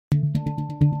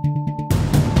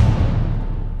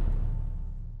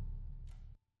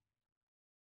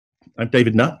I'm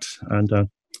David Nutt, and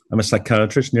I'm a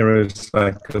psychiatrist,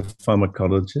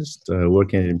 neuropsychopharmacologist,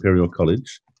 working at Imperial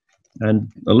College.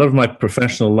 And a lot of my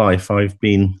professional life, I've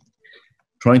been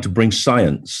trying to bring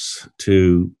science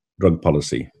to drug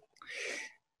policy.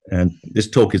 And this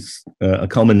talk is a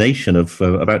culmination of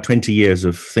about 20 years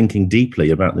of thinking deeply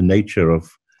about the nature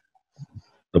of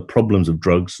the problems of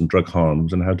drugs and drug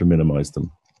harms and how to minimize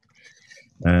them.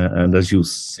 And as you'll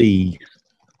see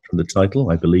from the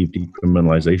title, I believe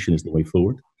decriminalisation is the way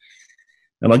forward.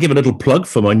 And I'll give a little plug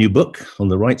for my new book. On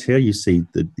the right here, you see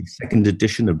the second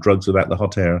edition of Drugs Without the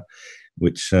Hot Air,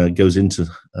 which goes into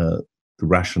the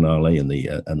rationale and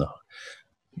the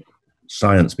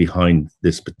science behind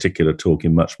this particular talk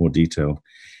in much more detail.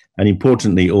 And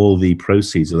importantly, all the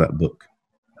proceeds of that book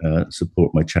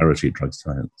support my charity, Drug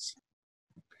Science.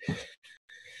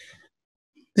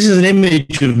 This is an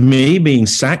image of me being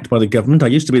sacked by the government. I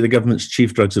used to be the government's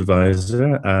chief drugs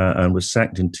advisor and was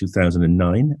sacked in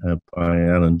 2009 by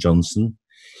Alan Johnson.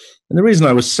 And the reason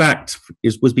I was sacked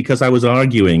was because I was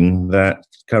arguing that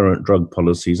current drug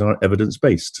policies aren't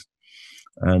evidence-based.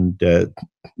 And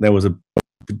there was a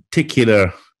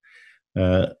particular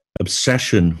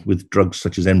obsession with drugs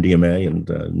such as MDMA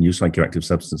and new psychoactive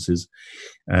substances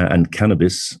and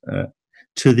cannabis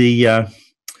to the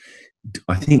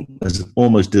I think as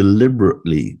almost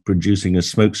deliberately producing a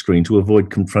smokescreen to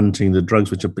avoid confronting the drugs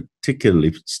which are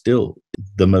particularly still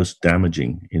the most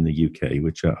damaging in the UK,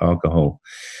 which are alcohol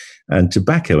and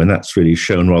tobacco. And that's really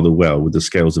shown rather well with the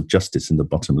scales of justice in the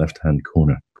bottom left-hand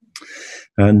corner.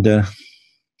 And at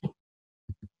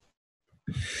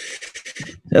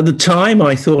the time,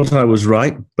 I thought I was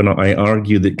right, but I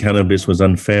argued that cannabis was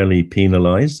unfairly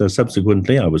penalized. So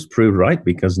subsequently, I was proved right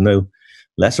because no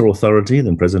lesser authority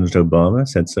than President Obama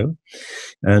said so.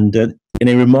 And in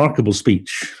a remarkable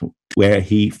speech where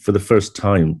he, for the first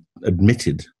time,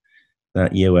 admitted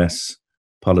that US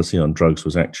policy on drugs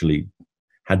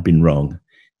had been wrong,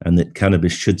 and that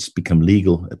cannabis should become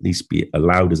legal, at least be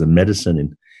allowed as a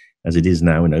medicine, as it is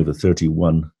now in over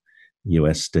 31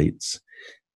 US states.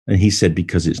 And he said,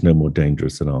 because it's no more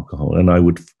dangerous than alcohol. And I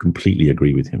would completely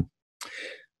agree with him.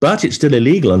 But it's still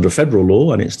illegal under federal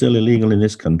law, and it's still illegal in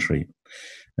this country.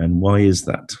 And why is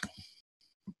that?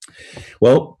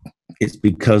 Well, it's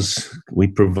because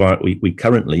we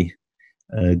currently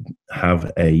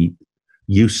have a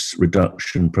use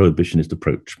reduction prohibitionist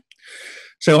approach.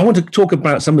 So I want to talk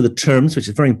about some of the terms, which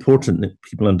is very important that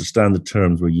people understand the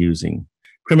terms we're using.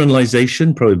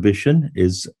 Criminalisation, prohibition,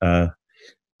 is the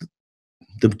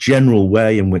general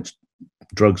way in which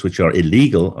drugs which are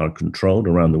illegal are controlled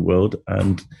around the world.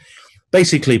 And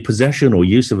basically, possession or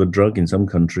use of a drug in some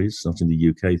countries, not in the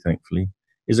UK, thankfully,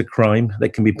 is a crime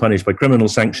that can be punished by criminal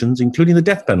sanctions, including the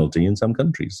death penalty in some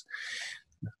countries.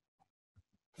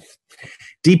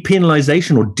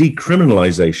 Depenalisation or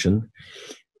decriminalisation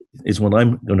is what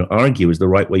I'm going to argue is the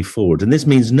right way forward. And this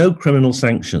means no criminal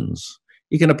sanctions.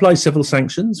 You can apply civil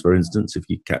sanctions. For instance, if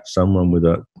you catch someone with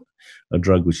a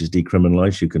drug which is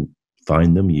decriminalised, you can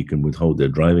fine them, you can withhold their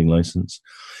driving licence.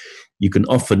 You can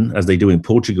often, as they do in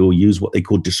Portugal, use what they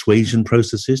call dissuasion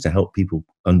processes to help people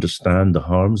understand the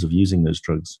harms of using those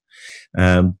drugs.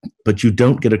 But you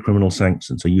don't get a criminal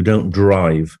sanction, so you don't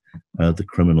drive the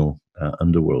criminal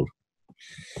underworld.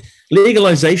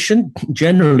 Legalization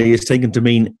generally is taken to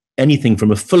mean anything from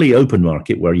a fully open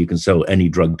market where you can sell any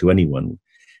drug to anyone,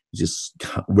 which is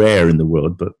rare in the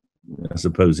world, but I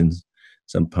suppose in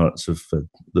some parts of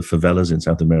the favelas in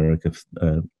South America,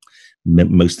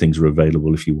 most things are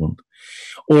available if you want.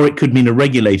 Or it could mean a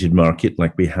regulated market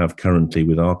like we have currently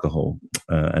with alcohol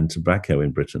and tobacco in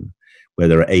Britain, where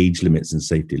there are age limits and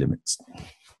safety limits.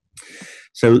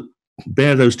 So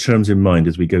bear those terms in mind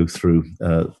as we go through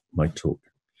my talk.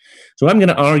 So I'm going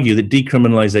to argue that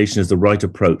decriminalisation is the right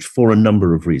approach for a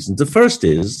number of reasons. The first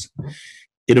is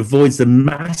it avoids the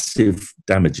massive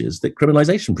damages that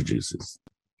criminalisation produces.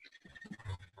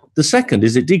 The second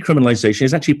is that decriminalisation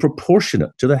is actually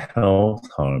proportionate to the health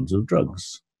harms of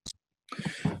drugs.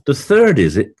 The third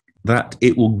is that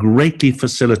it will greatly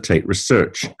facilitate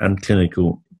research and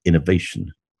clinical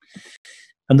innovation.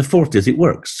 And the fourth is it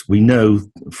works. We know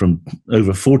from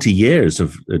over 40 years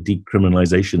of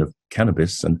decriminalisation of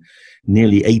cannabis and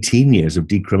nearly 18 years of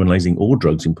decriminalising all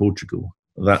drugs in Portugal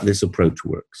that this approach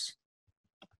works.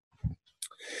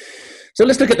 So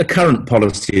let's look at the current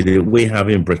policy that we have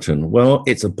in Britain. Well,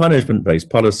 it's a punishment-based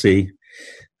policy.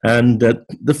 And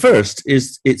the first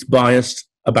is it's biased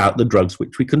about the drugs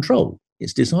which we control.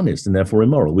 It's dishonest and therefore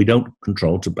immoral. We don't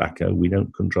control tobacco, we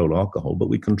don't control alcohol, but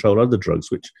we control other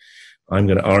drugs which I'm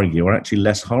going to argue are actually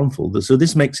less harmful. So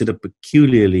this makes it a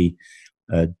peculiarly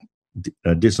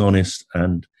dishonest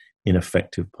and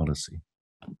ineffective policy.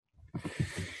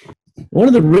 One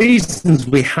of the reasons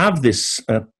we have this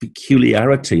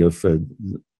peculiarity of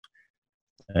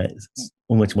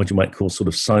almost what you might call sort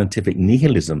of scientific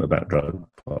nihilism about drug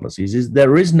policies is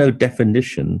there is no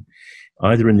definition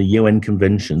either in the UN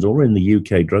conventions or in the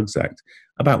UK Drugs Act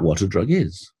about what a drug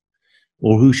is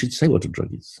or who should say what a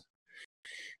drug is.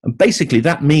 And basically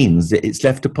that means that it's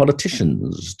left to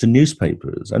politicians, to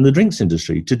newspapers and the drinks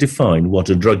industry to define what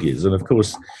a drug is. And of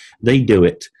course they do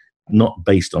it not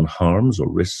based on harms or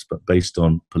risks, but based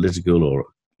on political or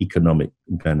economic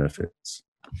benefits.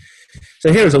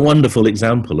 So here's a wonderful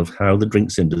example of how the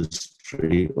drinks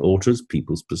industry alters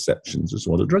people's perceptions as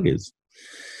to what a drug is.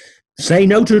 Say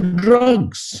no to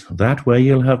drugs. That way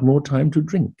you'll have more time to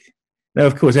drink. Now,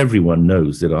 of course, everyone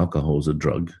knows that alcohol is a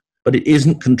drug, but it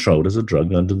isn't controlled as a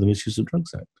drug under the Misuse of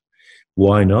Drugs Act.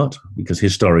 Why not? Because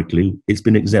historically it's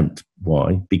been exempt.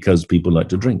 Why? Because people like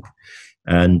to drink.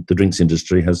 And the drinks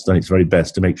industry has done its very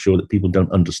best to make sure that people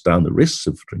don't understand the risks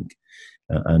of drink.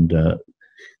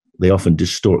 They often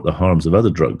distort the harms of other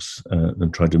drugs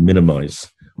and try to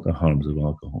minimize the harms of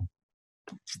alcohol.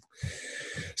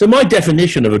 So my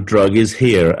definition of a drug is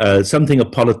here, something a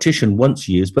politician once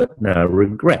used but now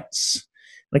regrets.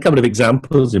 A couple of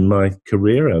examples in my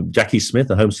career. Jackie Smith,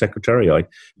 the Home Secretary, I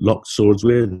locked swords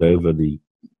with over the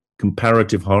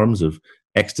comparative harms of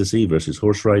ecstasy versus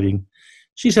horse riding.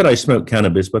 She said I smoked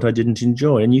cannabis, but I didn't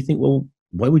enjoy. And you think, well,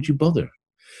 why would you bother?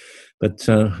 But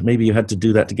maybe you had to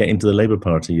do that to get into the Labour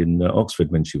Party in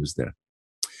Oxford when she was there.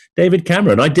 David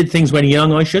Cameron, I did things when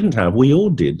young I shouldn't have. We all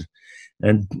did.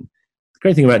 And the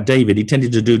great thing about David, he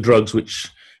tended to do drugs which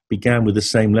began with the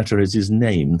same letter as his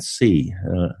name, C.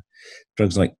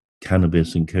 Drugs like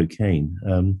cannabis and cocaine.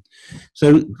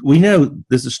 So we know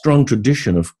there's a strong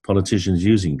tradition of politicians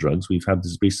using drugs. We've had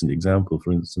this recent example,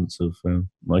 for instance, of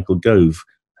Michael Gove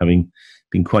having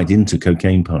been quite into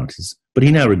cocaine parties. But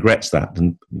he now regrets that,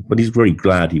 but he's very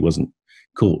glad he wasn't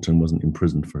caught and wasn't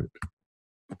imprisoned for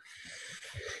it.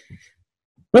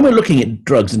 When we're looking at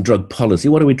drugs and drug policy,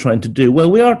 what are we trying to do?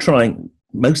 Well, we are trying,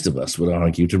 most of us would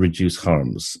argue, to reduce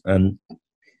harms. And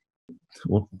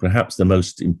well, perhaps the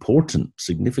most important,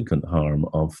 significant harm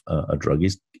of a drug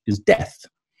is death.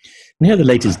 And here are the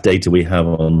latest data we have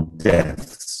on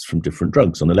deaths from different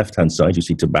drugs. On the left-hand side, you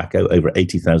see tobacco, over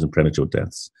 80,000 premature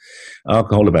deaths.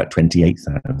 Alcohol, about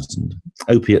 28,000.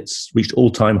 Opiates reached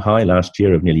all-time high last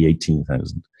year of nearly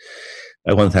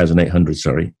 1,800,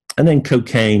 sorry. And then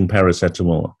cocaine,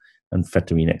 paracetamol,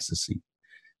 amphetamine, ecstasy.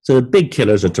 So the big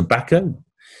killers are tobacco.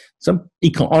 Some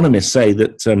economists say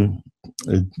that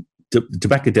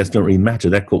tobacco deaths don't really matter.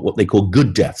 They're called what they call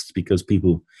good deaths because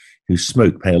people who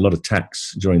smoke pay a lot of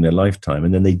tax during their lifetime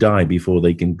and then they die before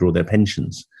they can draw their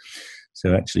pensions.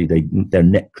 So actually they're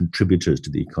net contributors to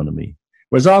the economy.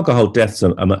 Whereas alcohol deaths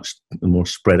are much more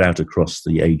spread out across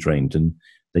the age range and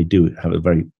they do have a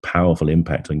very powerful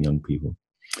impact on young people.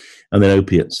 And then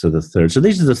opiates are the third. So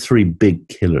these are the three big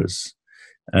killers.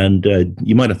 And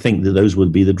you might have think that those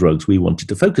would be the drugs we wanted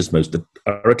to focus most of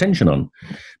our attention on.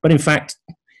 But in fact,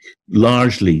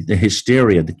 largely the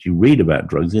hysteria that you read about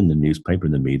drugs in the newspaper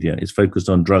and the media is focused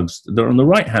on drugs that are on the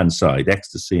right-hand side,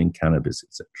 ecstasy and cannabis,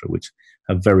 etc., which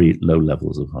have very low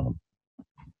levels of harm.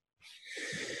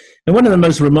 And one of the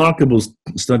most remarkable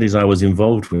studies I was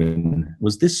involved in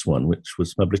was this one, which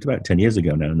was published about 10 years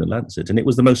ago now in The Lancet, and it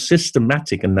was the most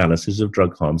systematic analysis of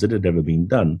drug harms that had ever been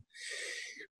done.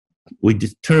 We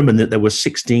determined that there were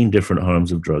 16 different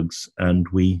harms of drugs, and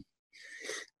we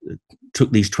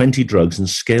took these 20 drugs and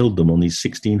scaled them on these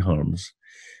 16 harms.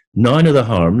 9 of the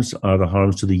harms are the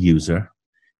harms to the user,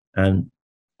 and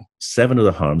 7 of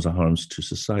the harms are harms to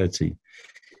society.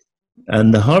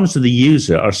 And the harms to the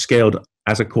user are scaled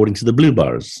as according to the blue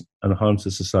bars, and the harms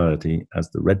to society as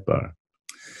the red bar.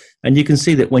 And you can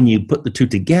see that when you put the two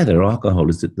together, alcohol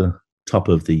is at the top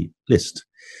of the list,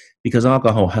 because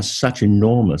alcohol has such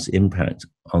enormous impact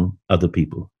on other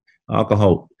people.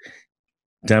 Alcohol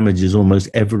damages almost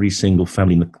every single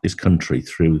family in this country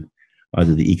through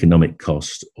either the economic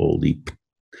cost or the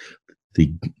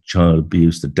child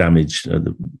abuse, the damage,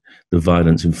 the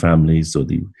violence in families, or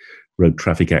the road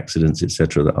traffic accidents,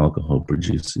 etc., that alcohol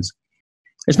produces.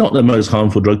 It's not the most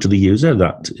harmful drug to the user.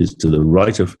 That is to the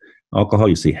right of alcohol.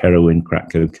 You see heroin,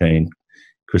 crack cocaine,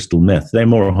 crystal meth. They're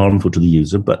more harmful to the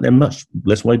user, but they're much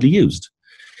less widely used.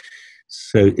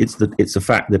 So it's the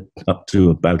fact that up to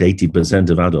about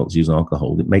 80% of adults use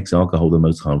alcohol that makes alcohol the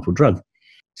most harmful drug.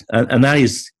 And that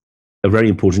is a very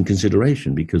important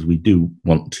consideration because we do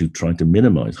want to try to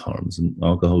minimize harms, and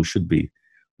alcohol should be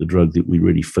the drug that we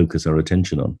really focus our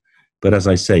attention on. But as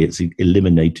I say, it's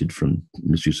eliminated from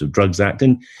Misuse of Drugs Act,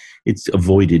 and it's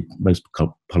avoided. Most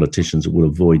politicians will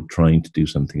avoid trying to do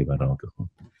something about alcohol.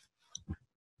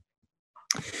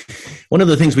 One of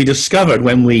the things we discovered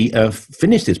when we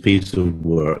finished this piece of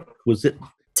work was that...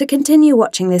 To continue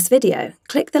watching this video,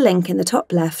 click the link in the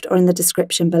top left or in the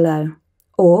description below.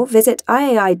 Or visit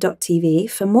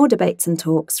iai.tv for more debates and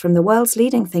talks from the world's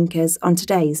leading thinkers on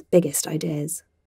today's biggest ideas.